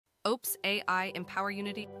Opes AI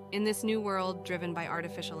EmpowerUnity. In this new world driven by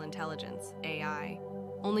artificial intelligence, AI,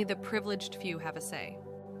 only the privileged few have a say.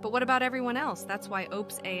 But what about everyone else? That's why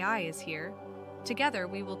OpesAI is here. Together,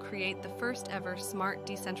 we will create the first ever smart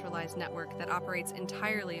decentralized network that operates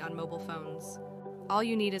entirely on mobile phones. All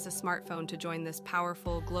you need is a smartphone to join this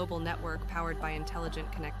powerful global network powered by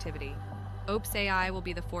intelligent connectivity. OpesAI will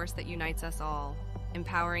be the force that unites us all,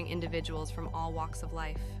 empowering individuals from all walks of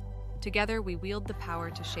life. Together, we wield the power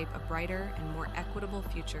to shape a brighter and more equitable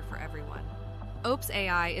future for everyone.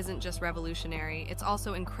 OpesAI isn't just revolutionary, it's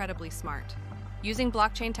also incredibly smart. Using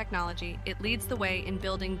blockchain technology, it leads the way in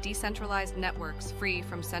building decentralized networks free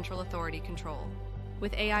from central authority control.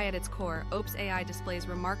 With AI at its core, OpesAI displays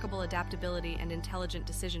remarkable adaptability and intelligent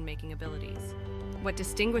decision-making abilities. What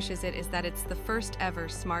distinguishes it is that it's the first ever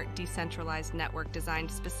smart decentralized network designed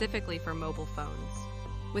specifically for mobile phones.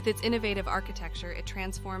 With its innovative architecture, it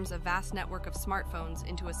transforms a vast network of smartphones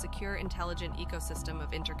into a secure, intelligent ecosystem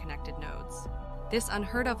of interconnected nodes. This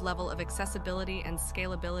unheard-of level of accessibility and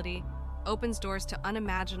scalability opens doors to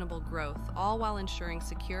unimaginable growth, all while ensuring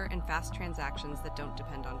secure and fast transactions that don't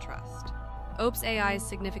depend on trust. OpesAI's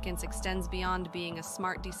significance extends beyond being a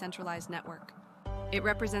smart decentralized network. It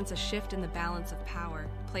represents a shift in the balance of power,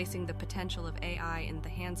 placing the potential of AI in the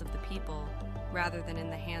hands of the people rather than in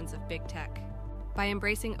the hands of big tech. By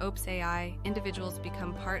embracing OpesAI, individuals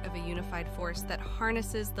become part of a unified force that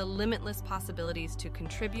harnesses the limitless possibilities to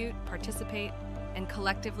contribute, participate, and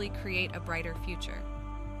collectively create a brighter future,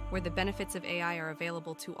 where the benefits of AI are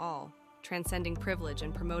available to all, transcending privilege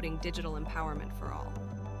and promoting digital empowerment for all.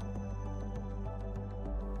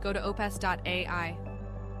 Go to opes.ai